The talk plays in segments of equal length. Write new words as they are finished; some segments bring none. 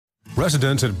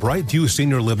Residents at Brightview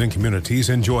Senior Living Communities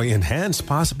enjoy enhanced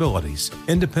possibilities,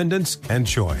 independence, and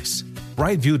choice.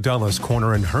 Brightview Dulles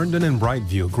Corner in Herndon and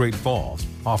Brightview, Great Falls,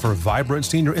 offer vibrant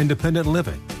senior independent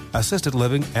living, assisted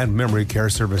living, and memory care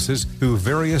services through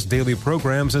various daily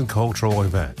programs and cultural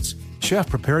events.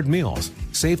 Chef-prepared meals,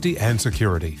 safety and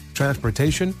security,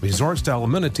 transportation, resort-style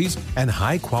amenities, and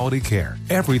high-quality care.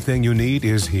 Everything you need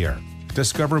is here.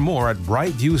 Discover more at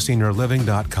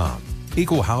brightviewseniorliving.com.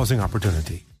 Equal housing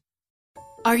opportunity.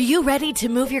 Are you ready to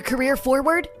move your career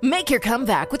forward? Make your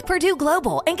comeback with Purdue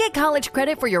Global and get college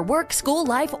credit for your work, school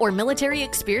life, or military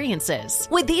experiences.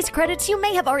 With these credits, you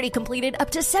may have already completed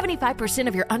up to 75%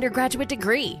 of your undergraduate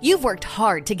degree. You've worked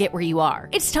hard to get where you are.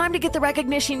 It's time to get the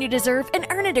recognition you deserve and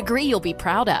earn a degree you'll be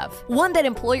proud of, one that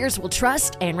employers will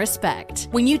trust and respect.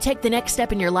 When you take the next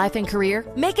step in your life and career,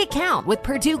 make it count with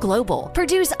Purdue Global,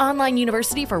 Purdue's online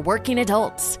university for working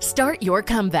adults. Start your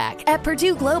comeback at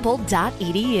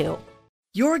purdueglobal.edu.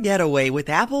 Your getaway with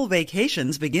Apple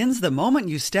Vacations begins the moment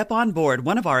you step on board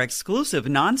one of our exclusive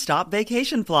nonstop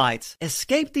vacation flights.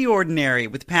 Escape the ordinary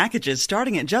with packages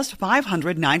starting at just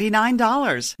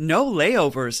 $599. No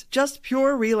layovers, just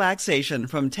pure relaxation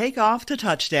from takeoff to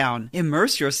touchdown.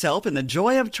 Immerse yourself in the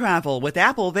joy of travel with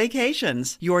Apple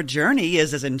Vacations. Your journey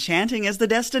is as enchanting as the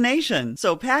destination,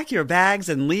 so pack your bags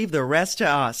and leave the rest to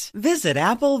us. Visit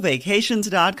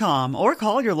applevacations.com or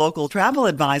call your local travel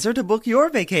advisor to book your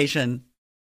vacation.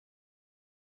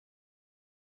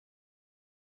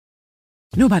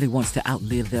 Nobody wants to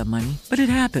outlive their money, but it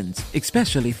happens,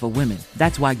 especially for women.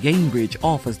 That's why Gainbridge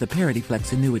offers the Parity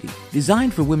Flex annuity,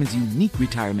 designed for women's unique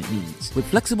retirement needs, with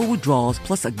flexible withdrawals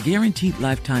plus a guaranteed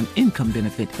lifetime income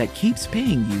benefit that keeps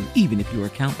paying you even if your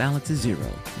account balance is zero.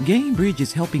 Gainbridge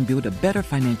is helping build a better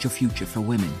financial future for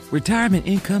women. Retirement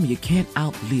income you can't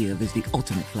outlive is the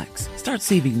ultimate flex. Start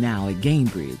saving now at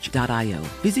Gainbridge.io.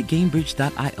 Visit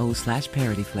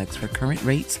Gainbridge.io/ParityFlex for current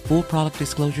rates, full product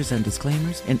disclosures and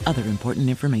disclaimers, and other important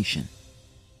information.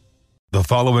 The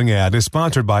following ad is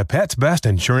sponsored by Pets Best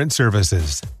Insurance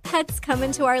Services. Pets come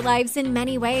into our lives in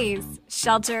many ways.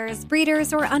 Shelters,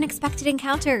 breeders, or unexpected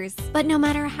encounters. But no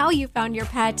matter how you found your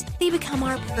pet, they become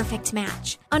our perfect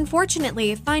match.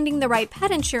 Unfortunately, finding the right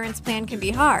pet insurance plan can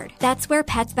be hard. That's where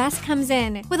Pets Best comes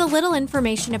in. With a little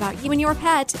information about you and your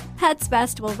pet, Pets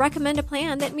Best will recommend a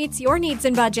plan that meets your needs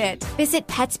and budget. Visit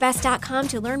PetsBest.com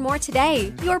to learn more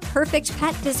today. Your perfect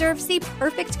pet deserves the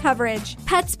perfect coverage.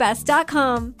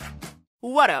 PetsBest.com.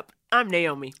 What up? I'm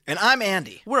Naomi. And I'm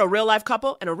Andy. We're a real-life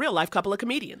couple and a real-life couple of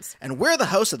comedians. And we're the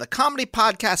hosts of the comedy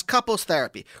podcast Couples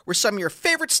Therapy, where some of your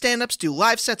favorite stand-ups do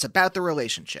live sets about their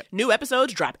relationship. New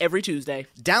episodes drop every Tuesday.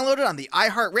 Download it on the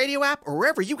iHeartRadio app or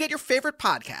wherever you get your favorite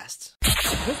podcasts.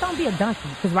 Just don't be a donkey,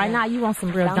 because right now you want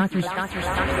some real donkey.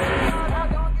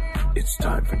 It's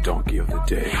time for Donkey of the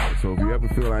Day. So if you ever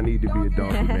feel I need to be a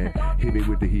donkey, man, hit me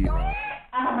with the heat.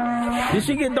 Did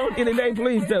she get donkey today?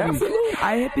 Please tell me. Absolutely.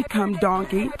 I have become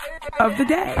donkey of the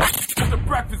day. It's the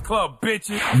Breakfast Club,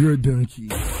 bitches. You're a donkey.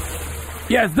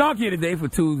 Yes, donkey of the day for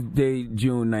Tuesday,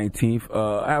 June 19th.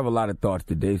 I have a lot of thoughts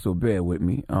today, so bear with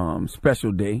me.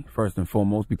 Special day, first and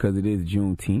foremost, because it is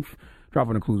Juneteenth.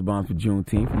 Dropping the clues bombs for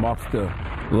Juneteenth. Marks the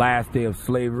last day of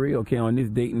slavery. Okay, on this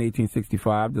date in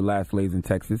 1865, the last slaves in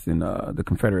Texas and the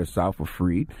Confederate South were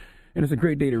freed. And it's a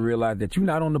great day to realize that you're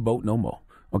not on the boat no more.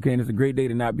 Okay, and it's a great day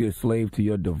to not be a slave to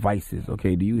your devices.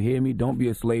 Okay, do you hear me? Don't be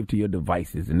a slave to your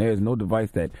devices. And there's no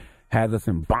device that has us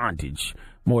in bondage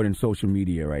more than social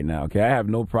media right now. Okay, I have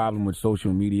no problem with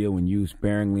social media when used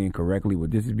sparingly and correctly,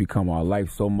 but this has become our life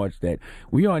so much that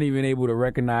we aren't even able to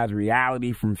recognize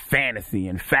reality from fantasy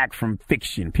and fact from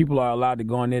fiction. People are allowed to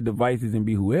go on their devices and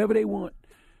be whoever they want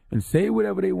and say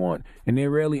whatever they want, and there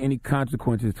are rarely any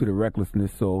consequences to the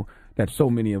recklessness that so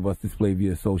many of us display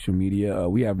via social media.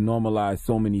 We have normalized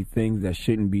so many things that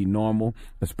shouldn't be normal,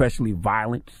 especially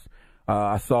violence.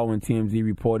 I saw when TMZ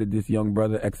reported this young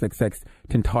brother, XXX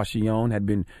Tentacion, had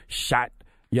been shot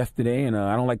yesterday, and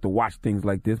I don't like to watch things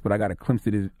like this, but I got a glimpse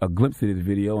of this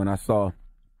video, and I saw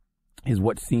his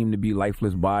what seemed to be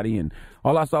lifeless body, and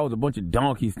all I saw was a bunch of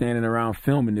donkeys standing around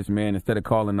filming this man instead of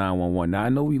calling 911. Now, I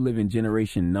know we live in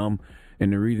Generation Numb,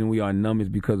 and the reason we are numb is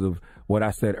because of what I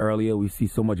said earlier. We see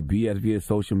so much BS via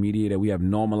social media that we have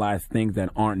normalized things that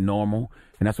aren't normal.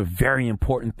 And that's a very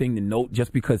important thing to note.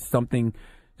 Just because something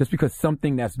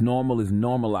that's normal is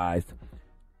normalized,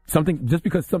 just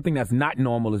because something that's not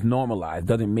normal is normalized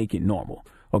doesn't make it normal.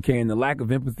 Okay, and the lack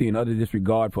of empathy and utter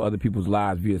disregard for other people's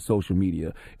lives via social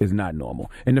media is not normal.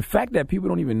 And the fact that people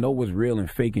don't even know what's real and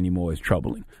fake anymore is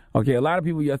troubling. Okay, a lot of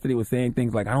people yesterday were saying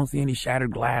things like, I don't see any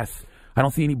shattered glass I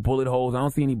don't see any bullet holes. I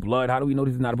don't see any blood. How do we know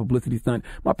this is not a publicity stunt?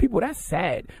 My people, that's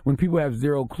sad when people have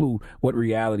zero clue what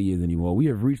reality is anymore. We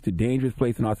have reached a dangerous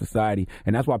place in our society,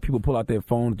 and that's why people pull out their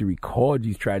phones to record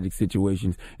these tragic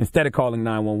situations instead of calling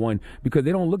 911, because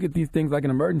they don't look at these things like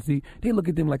an emergency. They look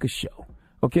at them like a show.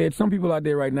 Okay, there's some people out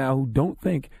there right now who don't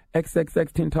think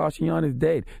XXXTentacion is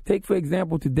dead. Take, for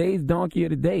example, today's donkey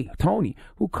of the day, Tony,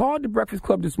 who called the Breakfast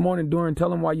Club this morning during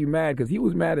Tell Him Why You Mad, because he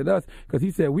was mad at us because he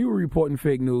said we were reporting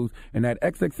fake news and that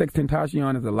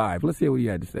XXXTentacion is alive. Let's hear what he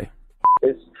had to say.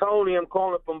 It's Tony. I'm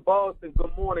calling from Boston.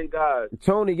 Good morning, guys.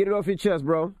 Tony, get it off your chest,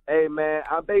 bro. Hey, man,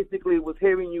 I basically was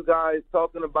hearing you guys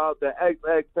talking about the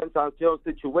XXXTentacion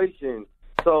situation.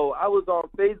 So I was on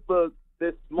Facebook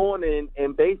this morning,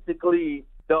 and basically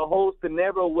the whole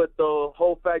scenario with the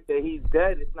whole fact that he's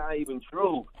dead is not even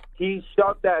true. He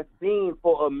shot that scene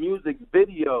for a music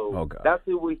video. Oh, God. That's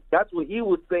what he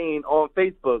was saying on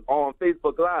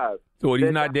Facebook Live. So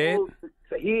he's not dead?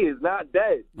 He is not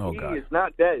dead. Oh, God. He is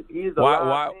not dead. He is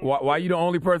alive. Why are you the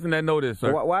only person that know this,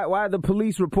 sir? Why are the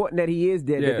police reporting that he is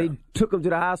dead, that they took him to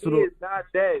the hospital? He is not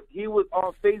dead. He was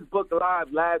on Facebook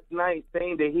Live last night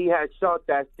saying that he had shot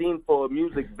that scene for a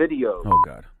music video. Oh,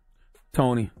 God.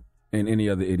 Tony, and any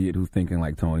other idiot who's thinking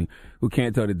like Tony, who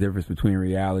can't tell the difference between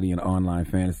reality and online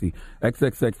fantasy,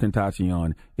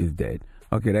 XXXTentacion is dead.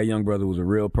 Okay, that young brother was a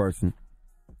real person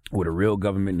with a real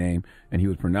government name, and he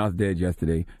was pronounced dead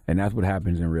yesterday, and that's what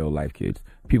happens in real life, kids.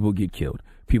 People get killed.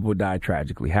 People die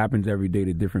tragically. Happens every day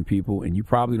to different people, and you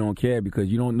probably don't care because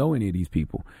you don't know any of these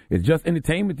people. It's just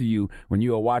entertainment to you when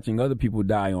you are watching other people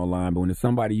die online, but when it's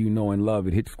somebody you know and love,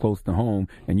 it hits close to home,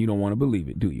 and you don't want to believe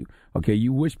it, do you? Okay,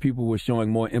 you wish people were showing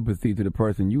more empathy to the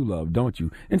person you love, don't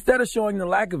you? Instead of showing the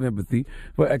lack of empathy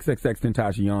for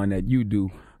XXXTentacion that you do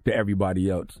to everybody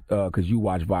else, because you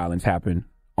watch violence happen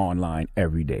online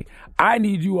every day. I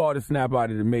need you all to snap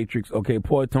out of the matrix. Okay,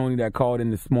 poor Tony that called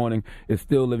in this morning is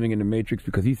still living in the matrix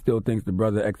because he still thinks the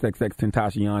brother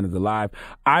XXXTentacion is alive.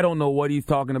 I don't know what he's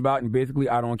talking about, and basically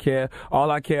I don't care.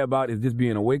 All I care about is this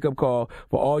being a wake-up call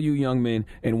for all you young men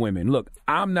and women. Look,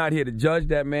 I'm not here to judge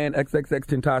that man,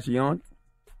 XXXTentacion.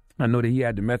 I know that he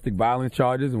had domestic violence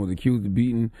charges and was accused of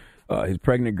beating his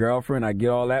pregnant girlfriend. I get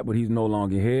all that, but he's no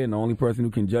longer here, and the only person who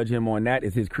can judge him on that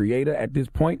is his creator at this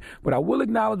point. But I will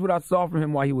acknowledge what I saw from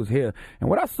him while he was here. And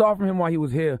what I saw from him while he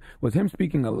was here was him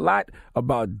speaking a lot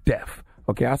about death.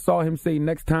 Okay, I saw him say,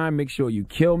 next time, make sure you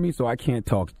kill me so I can't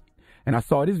talk. And I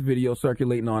saw this video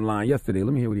circulating online yesterday.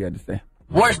 Let me hear what he had to say.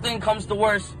 Worst thing comes to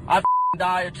worst, I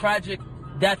die a tragic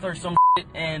death or some shit,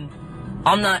 and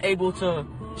I'm not able to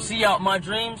see out my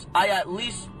dreams. I at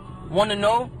least want to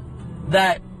know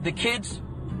that the kids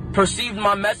perceived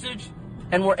my message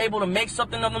and were able to make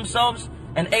something of themselves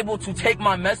and able to take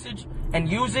my message and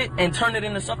use it and turn it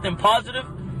into something positive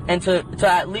and to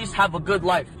at least have a good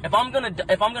life. If I'm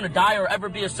gonna die or ever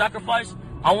be a sacrifice,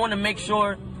 I want to make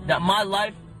sure that my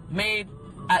life made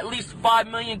at least 5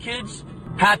 million kids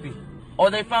happy, or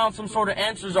they found some sort of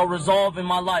answers or resolve in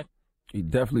my life. He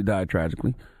definitely died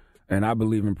tragically, and I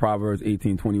believe in Proverbs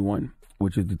 18:21,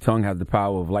 which is the tongue has the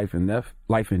power of life and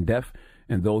death,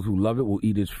 and those who love it will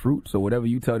eat its fruit. So whatever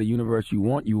you tell the universe you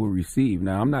want, you will receive.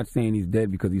 Now, I'm not saying he's dead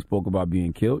because he spoke about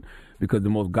being killed, because the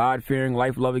most God-fearing,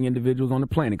 life-loving individuals on the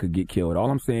planet could get killed.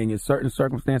 All I'm saying is certain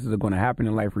circumstances are going to happen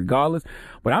in life regardless,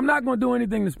 but I'm not going to do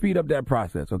anything to speed up that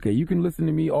process, okay? You can listen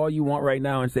to me all you want right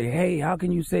now and say, hey, how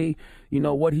can you say,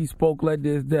 what he spoke led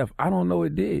to his death? I don't know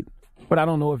it did, but I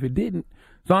don't know if it didn't.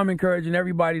 So I'm encouraging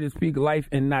everybody to speak life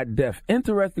and not death.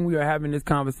 Interesting we are having this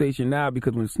conversation now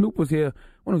because when Snoop was here,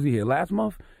 when was he here? Last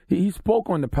month? He spoke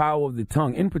on the power of the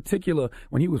tongue. In particular,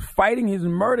 when he was fighting his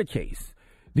murder case.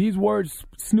 These words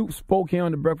Snoop spoke here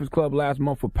on the Breakfast Club last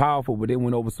month were powerful, but they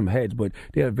went over some heads. But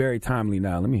they are very timely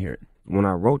now. Let me hear it. When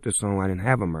I wrote the song, I didn't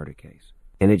have a murder case.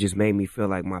 And it just made me feel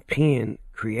like my pen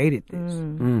created this.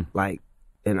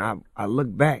 And I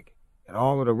look back at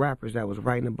all of the rappers that was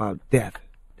writing about death.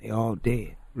 They all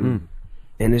dead. And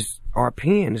it's our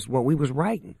pen. It's what we was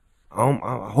writing.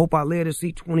 I hope I live to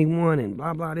see 21 and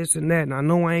blah, blah, this and that. And I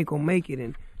know I ain't going to make it.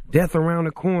 And death around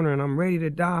the corner and I'm ready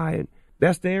to die. And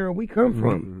that's the era we come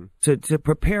from, to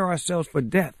prepare ourselves for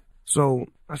death. So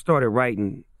I started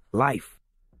writing life.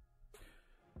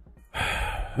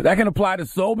 That can apply to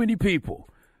so many people.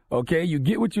 Okay, you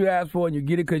get what you ask for, and you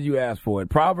get it because you asked for it.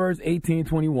 Proverbs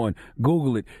 18:21.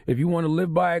 Google it. If you want to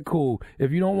live by it, cool.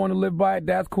 If you don't want to live by it,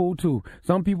 that's cool too.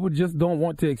 Some people just don't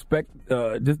want to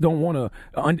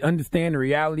understand the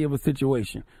reality of a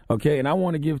situation. Okay, and I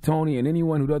want to give Tony and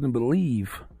anyone who doesn't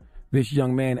believe this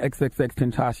young man,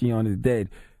 XXXTentacion, is dead,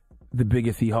 the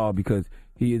biggest hee-haw, because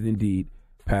he is indeed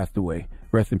passed away.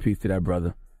 Rest in peace to that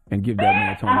brother, and give that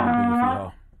man Tony the biggest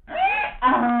hee-haw.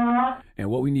 And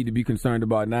what we need to be concerned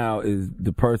about now is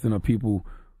the person or people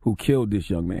who killed this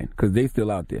young man, because they still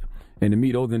out there. And to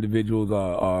me, those individuals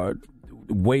are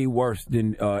way worse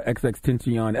than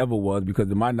XXXTentacion ever was, because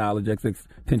to my knowledge,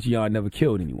 XXXTentacion never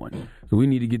killed anyone. So we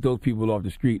need to get those people off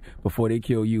the street before they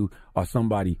kill you or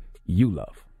somebody you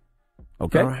love.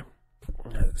 Okay? All right.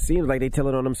 Seems like they tell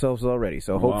it on themselves already.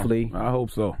 So hopefully, I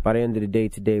hope so. By the end of the day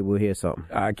today, we'll hear something.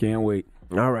 I can't wait.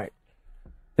 All right.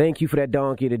 Thank you for that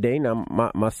donkey today. Now,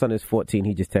 my son is 14.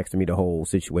 He just texted me the whole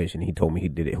situation. He told me he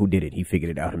did it. Who did it? He figured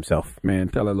it out himself. Man,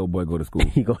 tell that little boy go to school.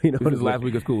 This is last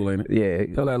week of school, ain't it?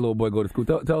 Yeah. Tell that little boy go to school.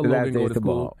 Tell Logan go to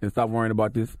school and stop worrying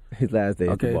about this. His last day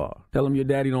at the ball. Tell him your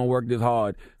daddy don't work this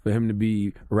hard for him to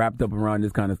be wrapped up around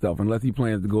this kind of stuff, unless he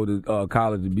plans to go to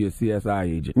college to be a CSI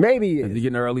agent. Maybe he is. Is he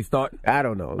getting an early start? I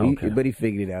don't know. Okay. But he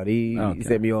figured it out. He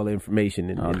sent me all the information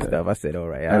and stuff. I said, all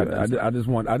right. I just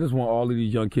want all of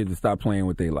these young kids to stop playing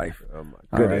with their life. Oh my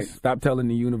all right? Stop telling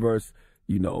the universe,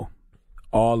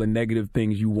 all the negative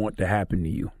things you want to happen to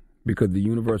you, because the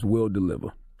universe will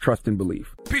deliver. Trust and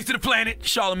believe. Peace to the planet.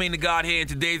 Charlamagne the God here, and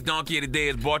today's Donkey of the Day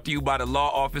is brought to you by the law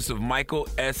office of Michael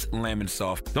S.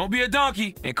 Lamonsoff. Don't be a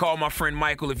donkey and call my friend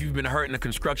Michael if you've been hurt in a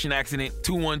construction accident.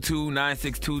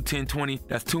 212-962-1020.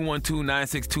 That's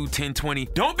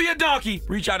 212-962-1020. Don't be a donkey.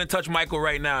 Reach out and touch Michael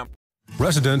right now.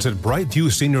 Residents at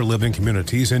Brightview Senior Living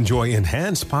Communities enjoy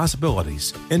enhanced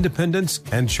possibilities, independence,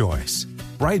 and choice.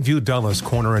 Brightview Dulles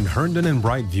Corner in Herndon and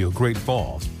Brightview, Great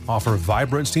Falls, offer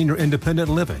vibrant senior independent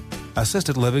living,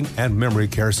 assisted living, and memory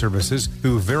care services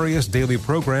through various daily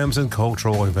programs and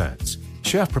cultural events.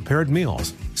 Chef-prepared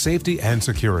meals, safety and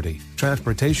security,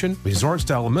 transportation,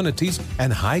 resort-style amenities,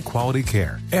 and high-quality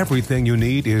care. Everything you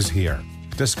need is here.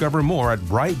 Discover more at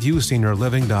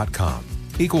brightviewseniorliving.com.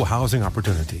 Equal housing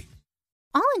opportunity.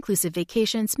 All-inclusive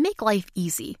vacations make life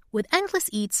easy with endless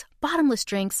eats, bottomless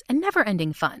drinks, and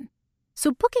never-ending fun.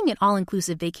 So booking an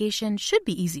all-inclusive vacation should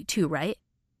be easy too, right?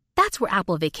 That's where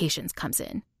Apple Vacations comes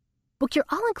in. Book your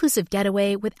all-inclusive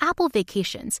getaway with Apple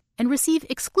Vacations and receive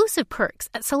exclusive perks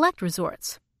at select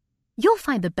resorts. You'll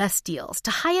find the best deals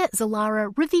to Hyatt,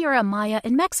 Zilara, Riviera Maya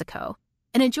in Mexico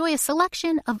and enjoy a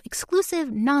selection of exclusive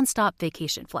nonstop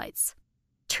vacation flights.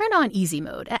 Turn on easy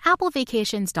mode at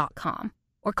applevacations.com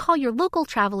or call your local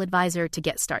travel advisor to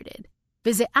get started.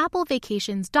 Visit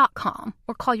applevacations.com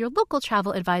or call your local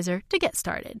travel advisor to get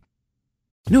started.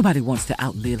 Nobody wants to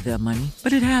outlive their money,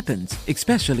 but it happens,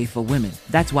 especially for women.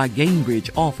 That's why Gainbridge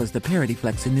offers the Parity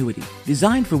Flex annuity,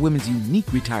 designed for women's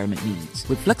unique retirement needs,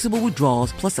 with flexible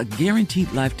withdrawals plus a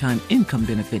guaranteed lifetime income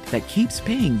benefit that keeps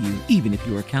paying you even if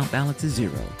your account balance is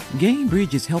zero.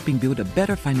 Gainbridge is helping build a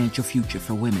better financial future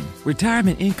for women.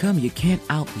 Retirement income you can't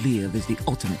outlive is the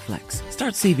ultimate flex.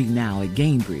 Start saving now at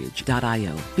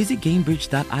Gainbridge.io. Visit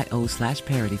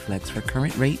Gainbridge.io/ParityFlex for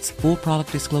current rates, full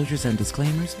product disclosures and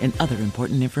disclaimers, and other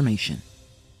important information.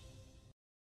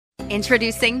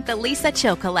 Introducing the Lisa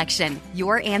Chill Collection,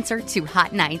 your answer to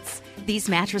hot nights. These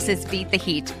mattresses beat the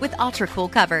heat with ultra-cool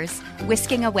covers,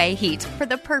 whisking away heat for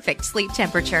the perfect sleep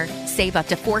temperature. Save up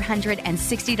to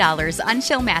 $460 on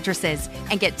Chill mattresses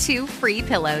and get 2 free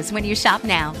pillows when you shop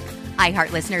now.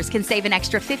 iHeart listeners can save an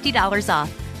extra $50 off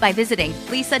by visiting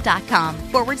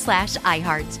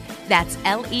lisa.com/iHeart. That's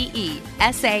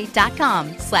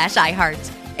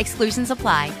LEESA.com/iHeart. Exclusions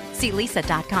apply. See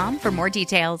lisa.com for more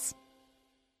details.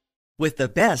 With the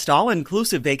best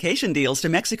all-inclusive vacation deals to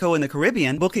Mexico and the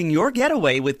Caribbean, booking your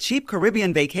getaway with Cheap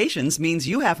Caribbean Vacations means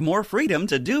you have more freedom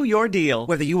to do your deal.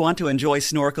 Whether you want to enjoy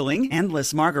snorkeling,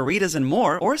 endless margaritas, and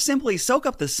more, or simply soak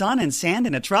up the sun and sand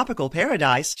in a tropical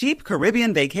paradise, Cheap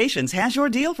Caribbean Vacations has your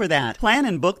deal for that. Plan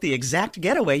and book the exact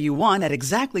getaway you want at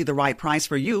exactly the right price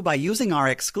for you by using our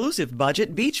exclusive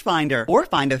budget Beach Finder, or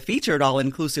find a featured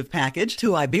all-inclusive package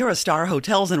to Iberostar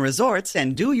Hotels and Resorts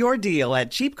and do your deal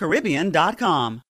at cheapcaribbean.com.